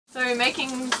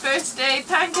making birthday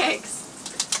pancakes.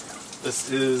 This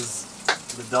is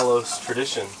the Delos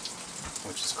tradition,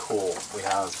 which is cool. We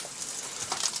have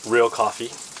real coffee.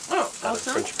 Oh, out awesome. of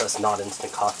French press, not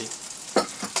instant coffee.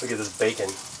 Look at this bacon.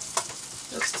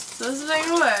 Just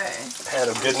sizzling away. Pan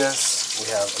of goodness. We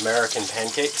have American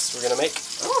pancakes we're gonna make.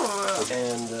 Ooh.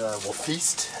 And we'll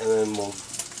feast, and then we'll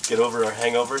get over our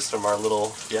hangovers from our little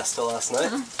fiesta last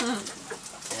night.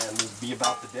 And be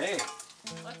about the day.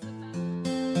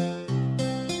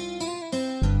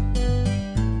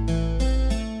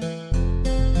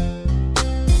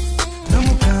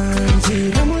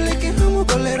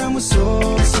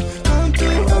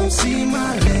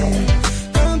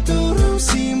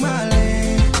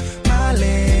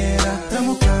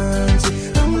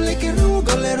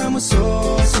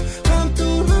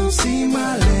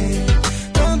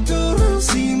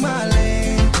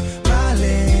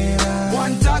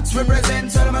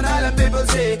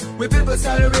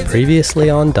 Previously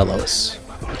on Delos,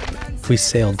 we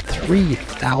sailed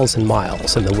 3,000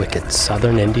 miles in the wicked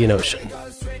southern Indian Ocean.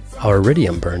 Our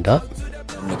iridium burned up.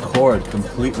 And the cord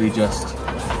completely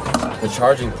the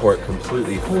charging port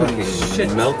completely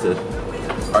fucking melted.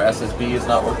 Our SSB is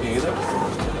not working either.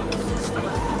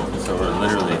 So we're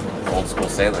literally old school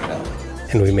sailing now.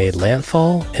 And we made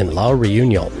landfall in La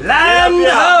Reunion.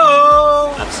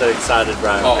 Lando! I'm so excited,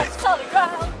 Brian. Oh.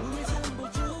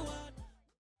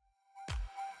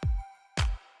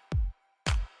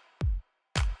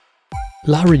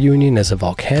 La Reunion is a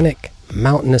volcanic,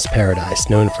 mountainous paradise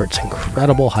known for its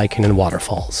incredible hiking and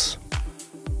waterfalls.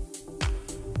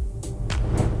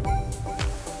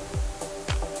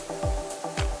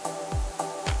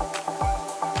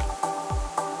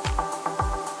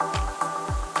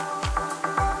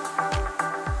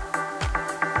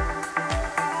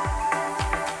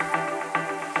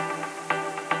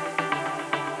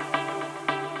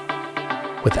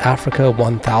 With Africa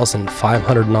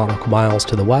 1,500 nautical miles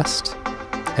to the west,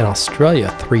 and Australia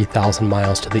 3,000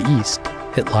 miles to the east,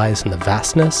 it lies in the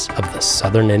vastness of the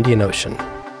southern Indian Ocean.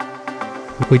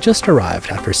 We just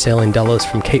arrived after sailing Delos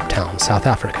from Cape Town, South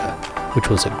Africa, which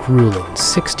was a grueling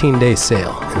 16-day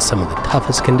sail in some of the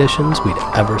toughest conditions we'd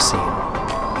ever seen.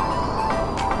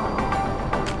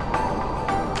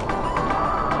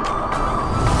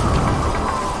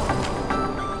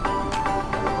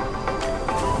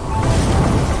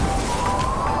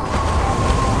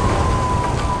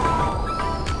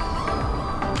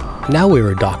 Now we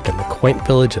were docked in the quaint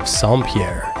village of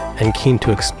Saint-Pierre and keen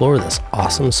to explore this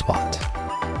awesome spot.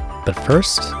 But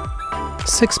first,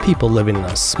 6 people living in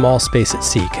a small space at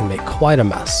sea can make quite a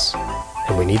mess,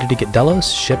 and we needed to get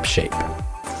Delos ship shape.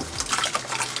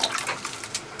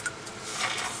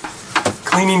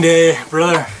 Cleaning day,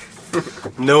 brother.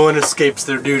 No one escapes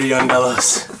their duty on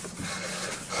Delos.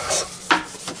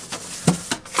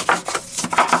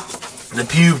 The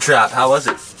pube trap, how was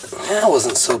it? Yeah, it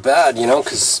wasn't so bad, you know,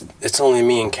 because it's only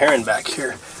me and Karen back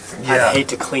here. Yeah. I'd hate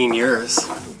to clean yours.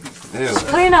 Ew.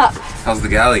 Clean up. How's the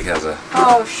galley, Keza?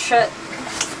 Oh shit.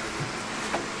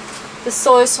 The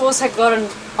soy sauce had gotten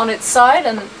on its side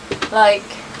and like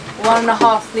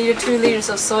 1.5 liter, 2 liters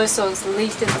of soy sauce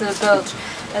leaked into the bilge.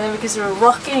 And then because we were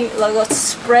rocking, it like, got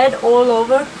spread all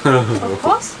over, of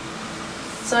course.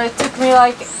 So it took me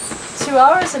like 2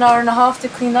 hours, an hour and a half to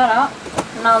clean that out.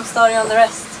 And now I'm starting on the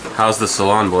rest. How's the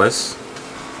salon, boys?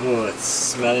 Oh, it's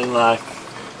smelling like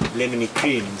lemony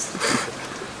creams.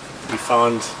 We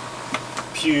found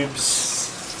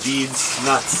pubes, beads,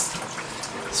 nuts,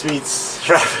 sweets,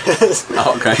 wrappers,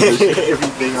 Okay.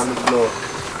 everything on the floor.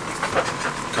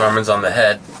 Carmen's on the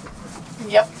head.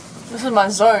 Yep, this is my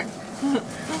zone.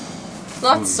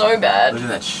 Not so bad. Look at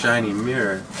that shiny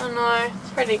mirror. I know,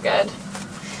 it's pretty good.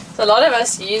 There's a lot of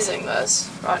us using this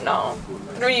right now.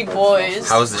 3 boys.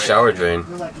 How's the shower drain?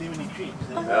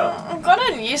 I've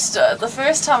gotten used to it. The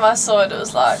first time I saw it, it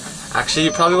was like... Actually,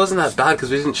 it probably wasn't that bad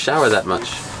because we didn't shower that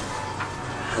much.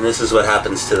 And this is what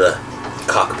happens to the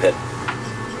cockpit.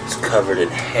 It's covered in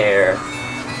hair.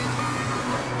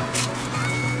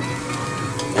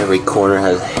 Every corner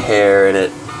has hair in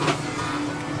it.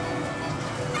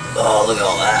 Oh, look at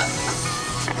all that.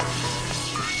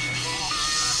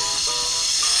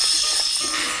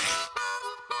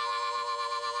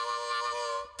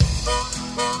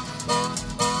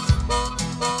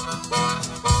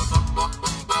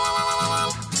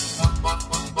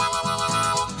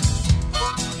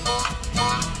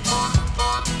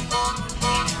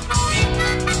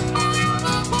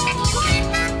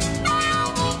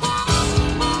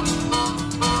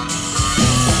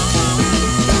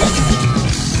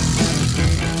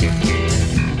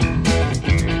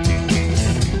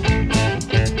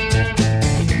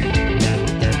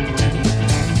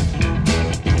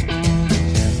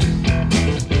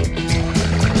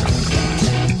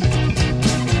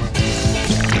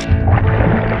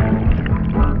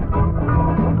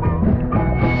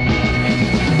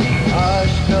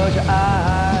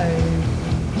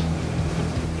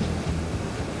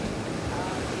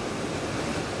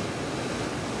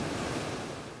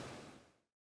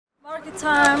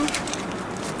 time.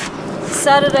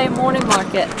 Saturday morning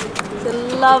market. It's a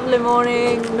lovely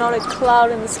morning, not a cloud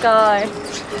in the sky.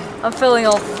 I'm feeling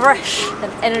all fresh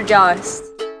and energized.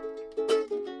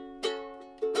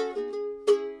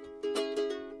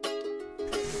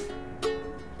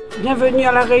 Bienvenue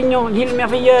à La Réunion, l'île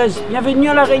merveilleuse. Bienvenue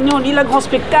à La Réunion, l'île à grand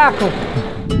spectacle.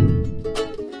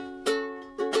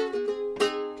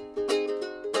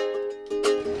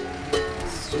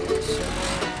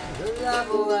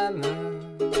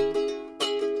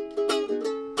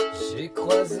 J'ai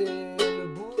croisé le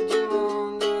bout du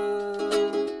monde,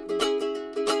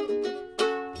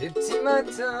 des petits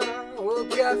matins au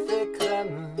café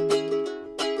crème.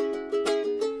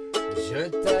 Je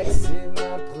taxais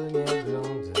ma première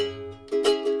blonde.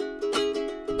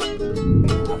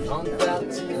 Avant de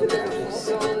partir, on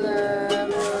s'en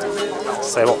aime.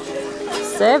 C'est bon.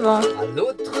 C'est bon. À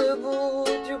l'autre bout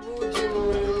du monde.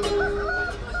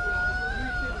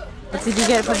 What did you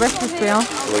get for breakfast, Brian?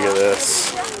 Look at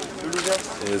this.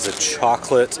 It is a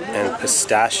chocolate and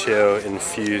pistachio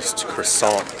infused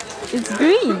croissant. It's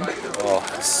green. Oh,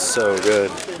 it's so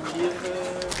good.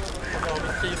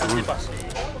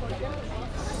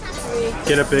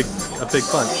 Get a big bunch. Big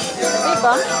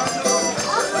bunch.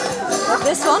 Like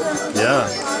this one? Yeah.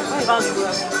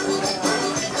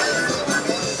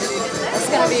 That's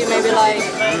gonna be maybe like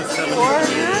 4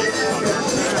 euros.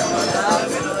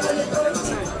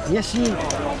 Merci.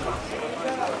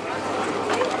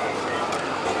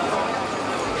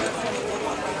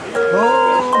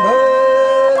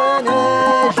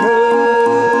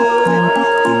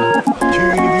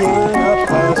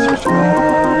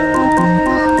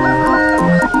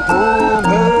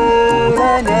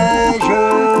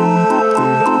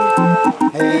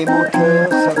 Et mon cœur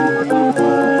s'anime,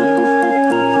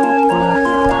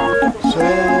 ce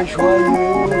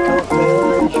joyeux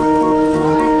cortège,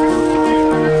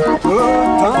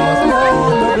 autant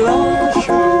de blanche,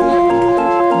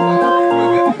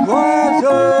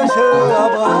 l'oiseau se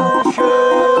rabranche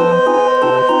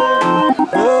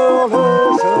pour le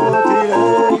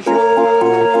sortilège.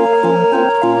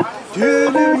 Tu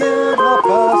ne viendras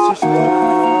pas ce soir.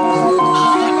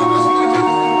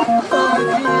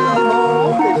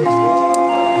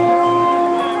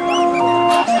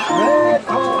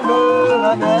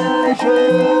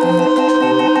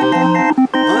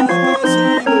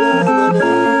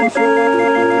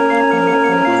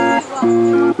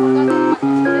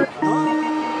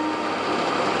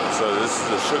 So this is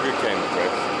the sugar cane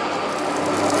trick.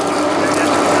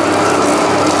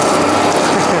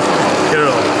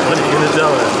 Carol, what are you gonna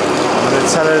tell her? I'm gonna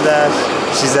tell her that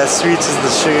she's as sweet as the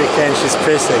sugar cane she's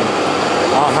pressing.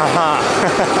 Ah ha ha.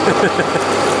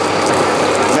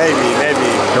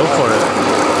 Maybe. Go for it.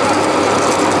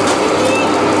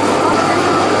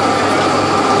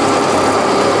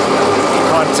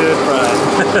 Can't do it, Brian.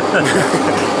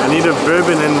 I need a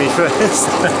bourbon in me first.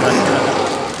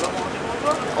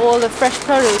 All the fresh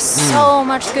produce, so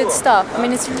much good stuff. I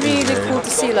mean, it's really cool to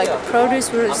see, like,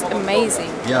 produce was just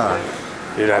amazing. Yeah.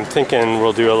 Dude, I'm thinking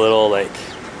we'll do a little like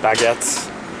baguettes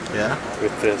Yeah.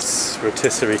 with this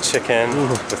rotisserie chicken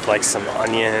with like some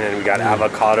onion, and we got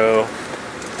avocado,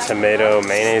 tomato,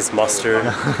 mayonnaise, mustard.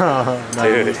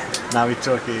 Dude, Now we're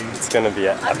talking. it's gonna be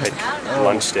an epic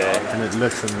lunch day. And it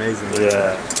looks amazing.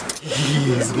 Yeah.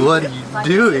 Jeez, what are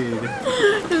you doing?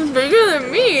 It's bigger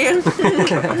than me.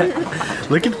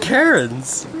 Look at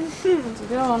Karen's. It's a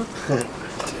good one.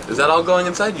 Is that all going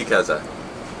inside you, Kaza?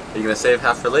 Are you gonna save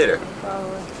half for later?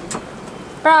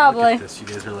 Probably. This, you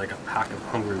guys are like a pack of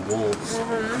hungry wolves.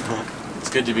 It's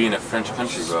good to be in a French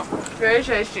country, bro. Very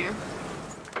tasty.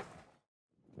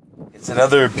 It's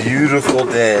another beautiful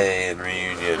day in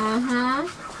Reunion.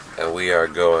 And we are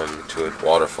going to a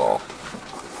waterfall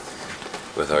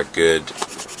with our good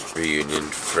Reunion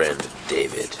friend,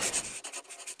 David.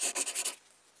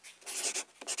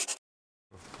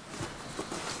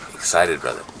 Excited,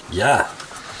 brother. Yeah.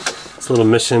 It's a little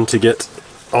mission to get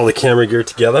all the camera gear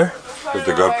together. Put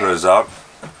the GoPros up.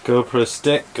 GoPro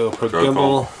stick, GoPro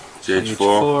gimbal,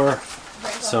 GH4.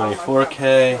 Sony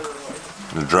 4K.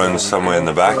 The drone's somewhere in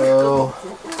the back. Got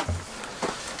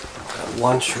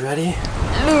lunch ready.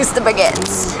 Lose the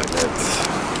baguettes.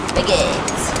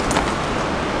 Baguettes.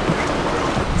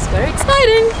 It's very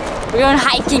exciting. We're going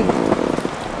hiking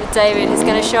with David. He's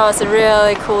going to show us a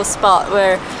really cool spot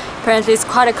where apparently it's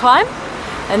quite a climb.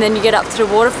 And then you get up to the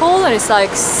waterfall and it's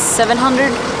like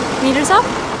 700 meters up.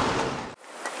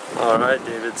 Alright,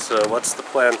 David, so what's the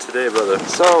plan today, brother?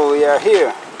 So we are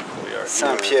here, We are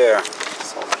Saint-Pierre.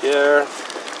 here,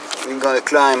 We're gonna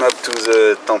climb up to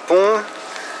the tampon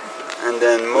and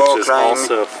then more which is climb.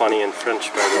 also funny in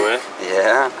French, by the way.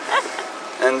 Yeah.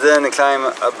 and then climb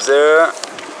up there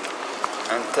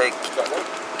and take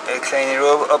a climbing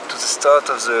rope up to the start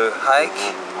of the hike.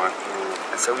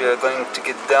 And so we are going to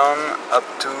get down up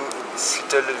to this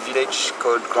little village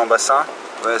called Grand Bassin,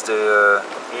 where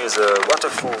here's a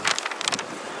waterfall.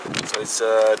 So it's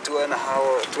a 2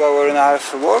 hour and a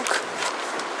half walk,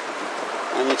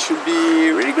 and it should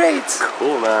be really great.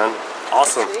 Cool, man.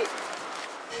 Awesome.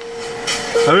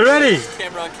 Are we ready?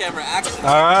 Camera on camera action.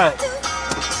 All right.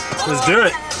 Let's do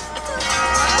it.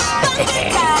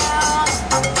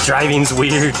 Driving's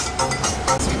weird.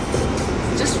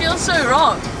 It just feels so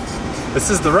wrong. This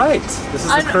is the right. This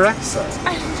is the correct side.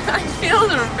 It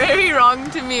feels very wrong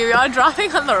to me. We are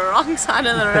driving on the wrong side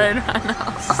of the road right now.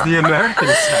 This is the American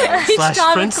side Each slash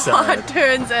time French the car side.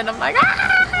 turns and I'm like,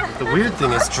 ah! The weird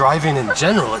thing is driving in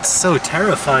general, it's so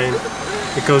terrifying.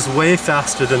 It goes way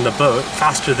faster than the boat,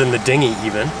 faster than the dinghy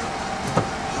even.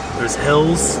 There's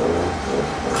hills,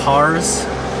 cars.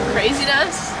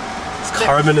 Craziness. There's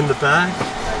carbon in the back.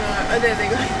 Oh, there they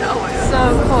go. Oh my god. So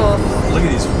cool. Look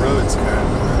at these roads, Karen.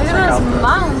 Look at those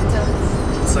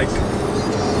mountains. It's like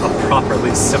a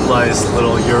properly civilized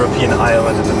little European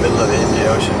island in the middle of the Indian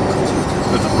Ocean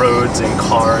with roads and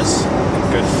cars and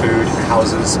good food,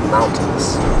 houses, and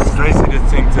mountains. It's crazy to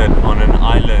think that on an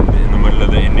island in the middle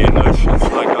of the Indian Ocean, it's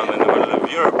like I'm in the middle of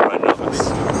Europe right now.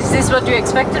 Is this what you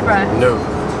expected, Brian? No,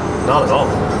 not at all.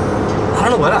 I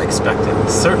don't know what I expected.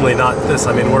 Certainly not this.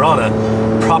 I mean, we're on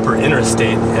a proper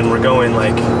interstate and we're going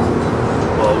like,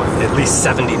 well, at least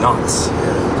 70 knots.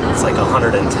 It's like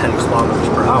 110 kilometers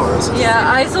per hour. So Yeah,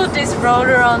 I thought this road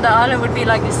around the island would be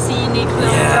like a scenic little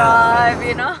drive,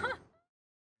 you know?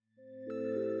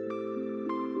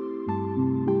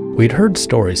 we'd heard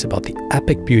stories about the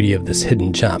epic beauty of this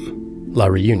hidden gem, La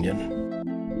Réunion.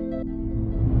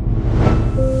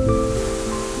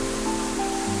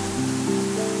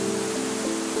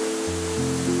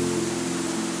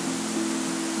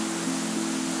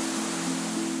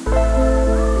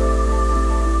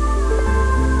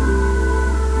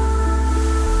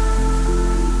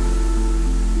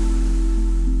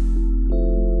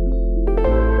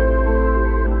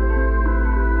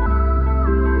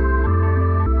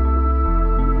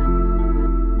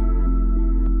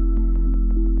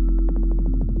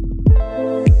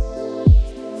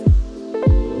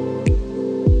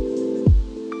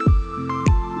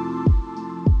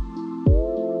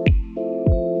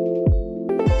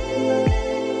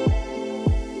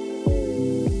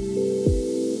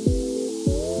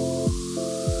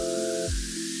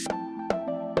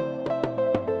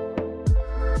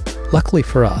 Luckily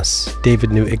for us,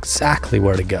 David knew exactly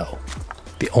where to go.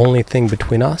 The only thing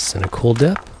between us and a cool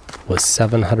dip was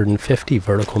 750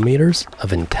 vertical meters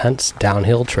of intense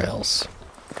downhill trails.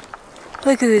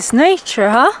 Look at this nature,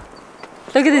 huh?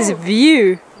 Look at this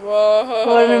view. Whoa.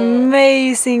 What an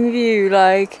amazing view.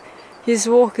 Like, just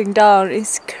walking down,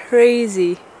 it's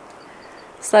crazy.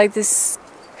 It's like this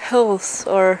hills,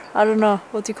 or I don't know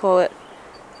what you call it.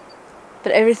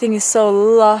 But everything is so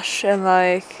lush and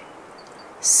like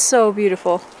so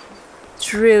beautiful.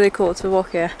 It's really cool to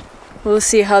walk here. We'll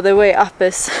see how the way up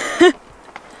is. Yeah,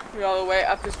 the way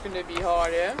up is gonna be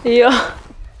hard, yeah? Yeah.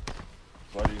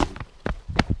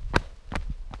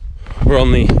 We're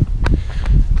only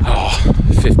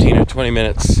 15 or 20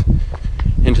 minutes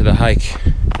into the hike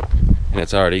and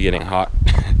it's already getting hot.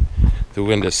 The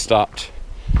wind has stopped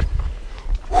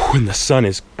and the sun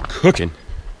is cooking.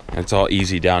 It's all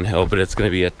easy downhill, but it's gonna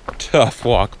be a tough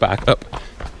walk back up.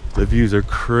 The views are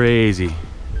crazy.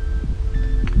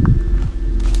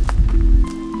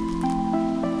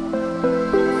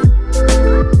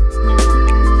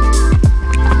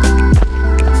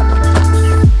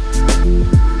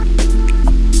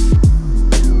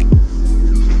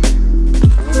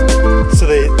 So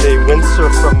they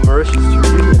windsurf from Mauritius to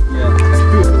Reunion?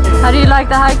 Yeah. How do you like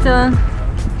the hike, Dylan?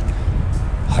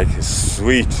 Hike is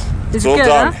sweet. It's all good,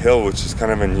 downhill, which is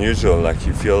kind of unusual. Like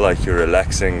you feel like you're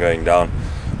relaxing going down.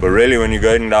 But really when you're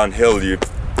going downhill, you're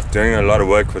doing a lot of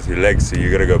work with your legs, so you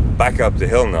gotta go back up the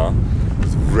hill now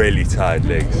with really tired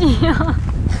legs. Yeah.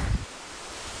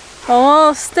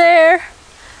 Almost there.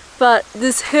 But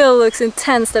this hill looks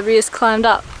intense that we just climbed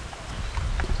up.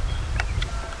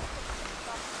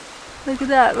 Look at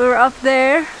that, we were up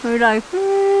there. We were like,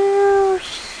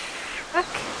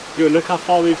 Yo, look how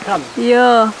far we've come.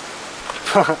 yeah.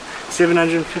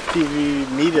 750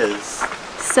 meters.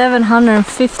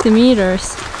 750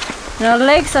 meters. And our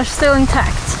legs are still intact.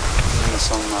 And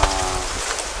some,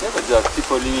 yeah, but there are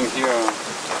people living here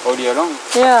all year long.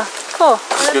 Yeah, cool.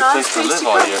 It's a good place to live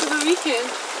all year. For the weekend.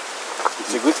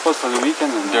 It's a good spot for the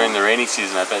weekend. And, During the rainy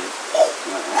season, I bet.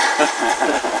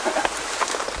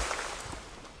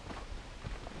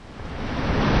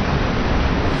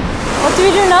 do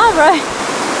we do now, Brian?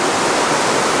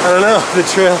 I don't know, the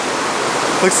trail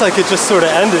looks like it just sort of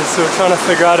ended, so we're trying to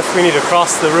figure out if we need to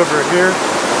cross the river here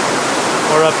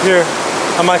or up here.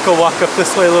 I might go walk up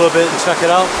this way a little bit and check it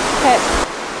out. Okay.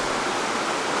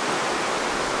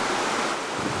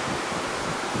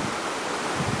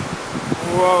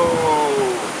 Whoa!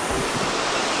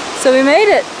 So we made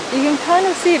it. You can kind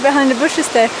of see it behind the bushes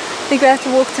there. I think we have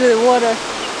to walk through the water.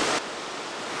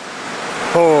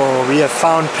 Oh, we have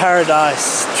found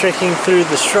paradise, trekking through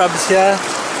the shrubs here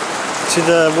to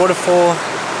the waterfall.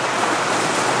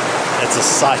 It's a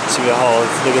sight to behold.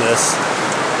 Look at this.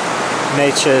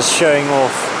 Nature is showing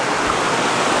off.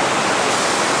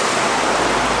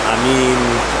 I mean,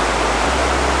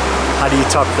 how do you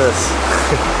top this?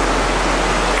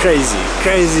 Crazy,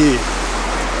 crazy.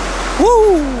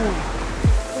 Woo!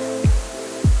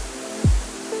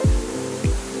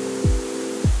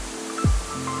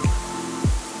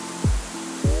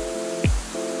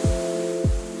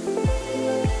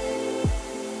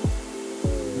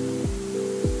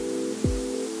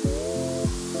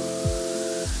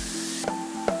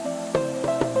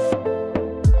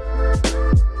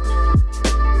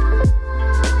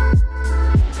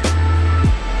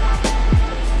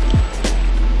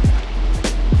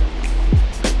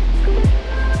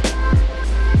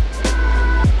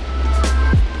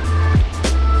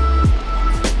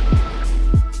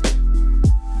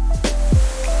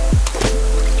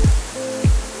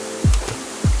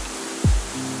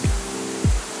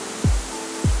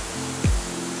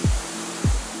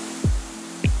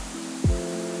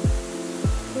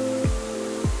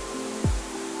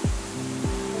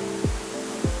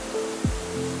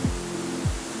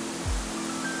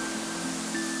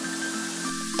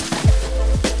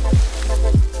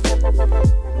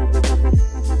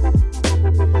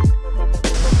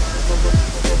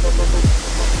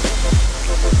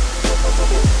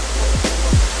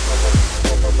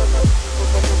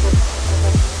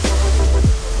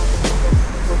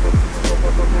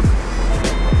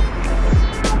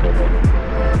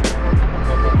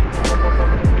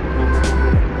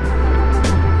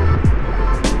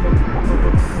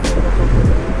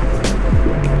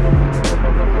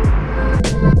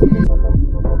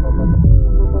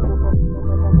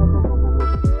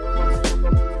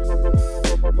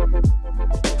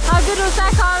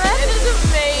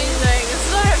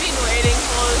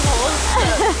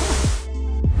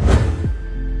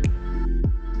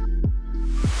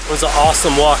 It was an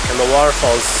awesome walk, and the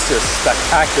waterfall is just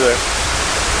spectacular.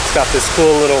 It's got this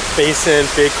cool little basin,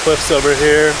 big cliffs over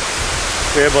here.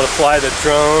 We were able to fly the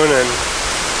drone, and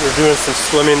we're doing some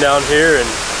swimming down here, and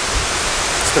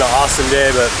it's been an awesome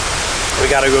day, but we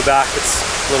gotta go back. It's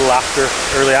a little after,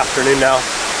 early afternoon now.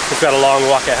 We've got a long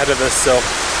walk ahead of us, so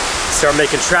start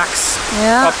making tracks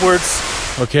upwards.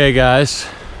 Okay guys,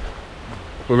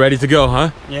 we're ready to go,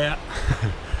 huh? Yeah.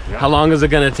 How long is it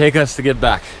gonna take us to get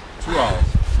back? 2 hours.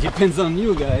 Depends on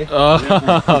you, guy.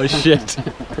 Oh, shit.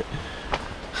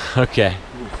 Okay.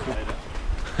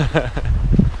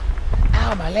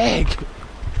 Ow, my leg.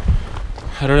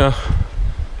 I don't know.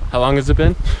 How long has it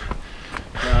been?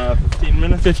 15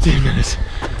 minutes. 15 minutes.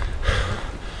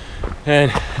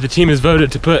 And the team has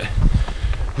voted to put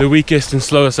the weakest and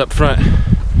slowest up front.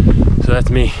 So that's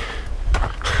me.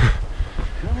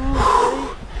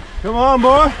 Come on,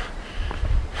 boy.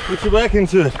 Put your back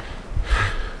into it.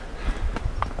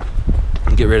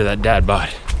 Get rid of that dad bod.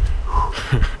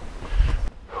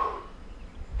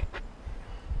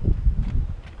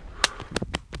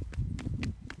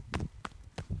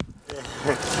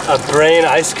 A brain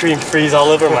ice cream freeze all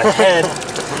over my head.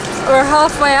 We're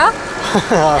halfway up.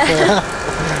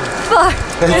 Fuck,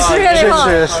 it's really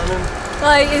hot.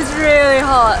 Like, it's really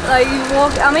hot. Like, you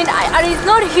walk, I mean, it's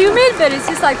not humid, but it's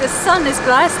just like the sun is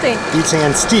blasting. Beating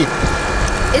and steep.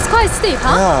 It's quite steep,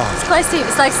 huh? Yeah. It's quite steep.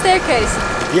 It's like staircase.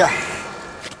 Yeah.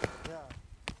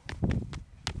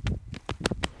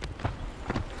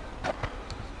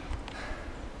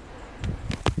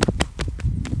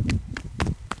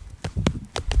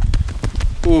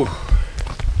 Ooh.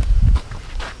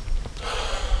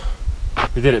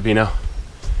 We did it, Bino.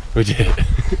 We did it.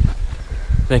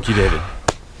 Thank you, David.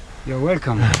 You're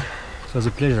welcome. It was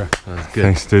a pleasure. Good.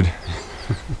 Thanks, dude.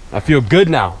 I feel good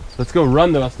now. Let's go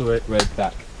run the rest of the way right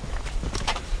back.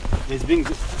 It's been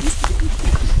good.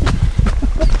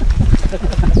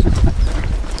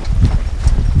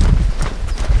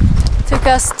 Took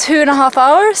us 2.5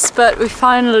 hours, but we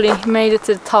finally made it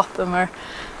to the top and we're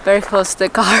very close to the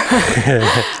car.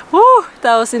 Woo!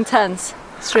 That was intense.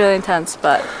 It's really intense,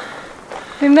 but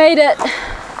we made it.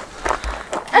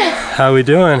 How we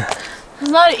doing? It's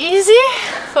not easy,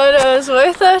 but it was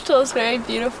worth it. It was very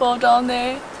beautiful down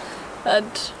there.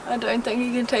 that I don't think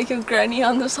you can take your granny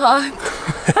on this hike.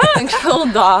 I think she'll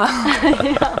die.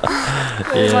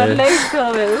 Yeah. My legs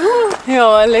feel a bit, ooh. Yeah,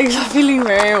 my legs are feeling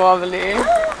very wobbly.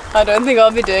 I don't think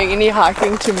I'll be doing any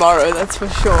hiking tomorrow, that's for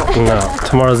sure. No,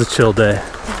 tomorrow's a chill day.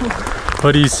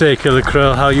 What do you say, Killer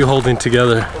Crow? How are you holding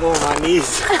together? Oh, my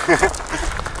knees.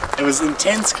 It was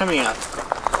intense coming up.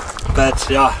 But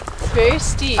yeah. It's very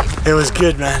steep. It was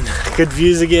good, man. Good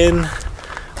views again.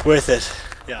 Worth it.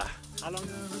 Yeah.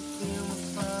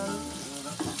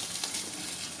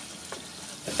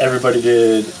 Everybody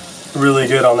did really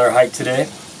good on their hike today,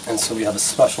 and so we have a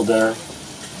special dinner.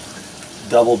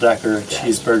 Double-decker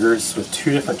cheeseburgers with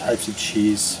 2 different types of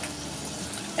cheese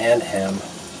and ham.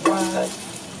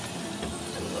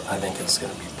 I think it's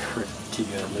going to be pretty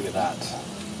good. Look at that.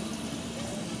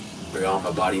 Bring on,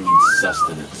 my body needs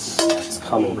sustenance. It's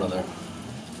coming, brother.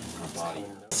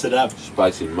 Sit up.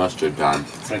 Spicy mustard time.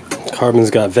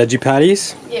 Carbon's got veggie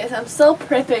patties. Yes, I'm still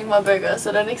prepping my burger,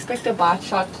 so don't expect a bite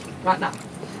shot right now.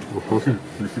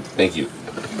 Thank you.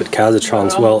 But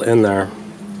Kazatron's well in there.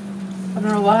 I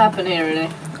don't know what happened here really,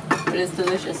 but it's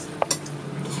delicious.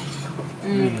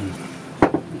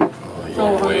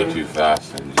 Oh, way too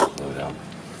fast. I need to slow down.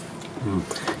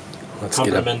 Let's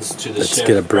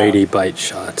get a Brady bite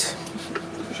shot.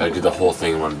 Should I do the whole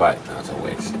thing in one bite? No, it's a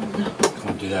waste.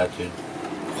 Can't do that, dude.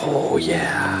 Oh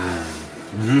yeah.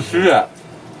 Did you see that?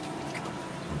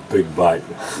 Big bite.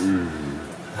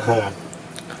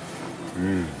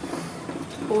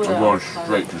 I'm going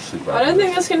straight to sleep. I don't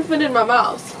think this can fit in my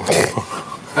mouth.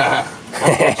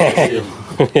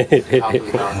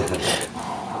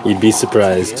 You'd be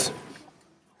surprised.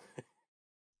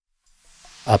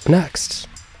 Up next,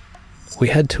 we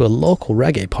head to a local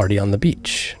reggae party on the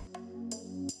beach.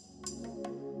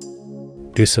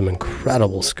 Do some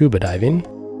incredible scuba diving.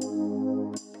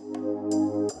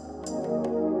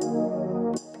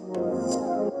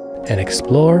 And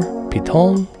explore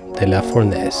Piton de la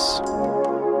Fournaise.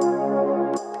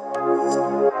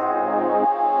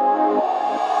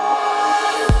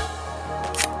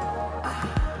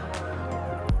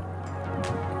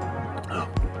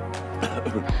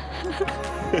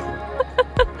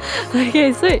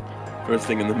 Okay, sweet. First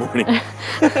thing in the morning.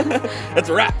 That's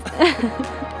a wrap.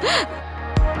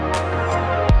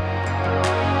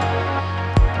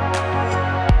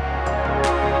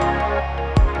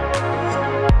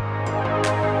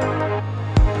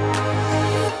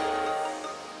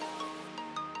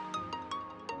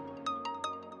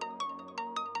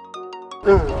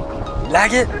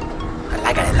 Like it? I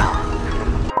like it a lot.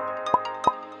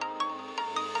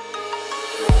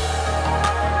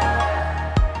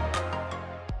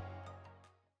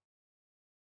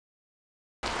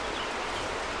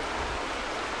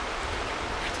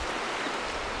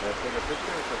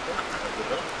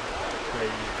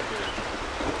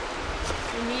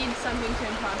 You need something to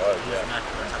enhance. Oh, yeah.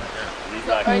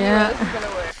 The only way this is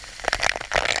gonna work.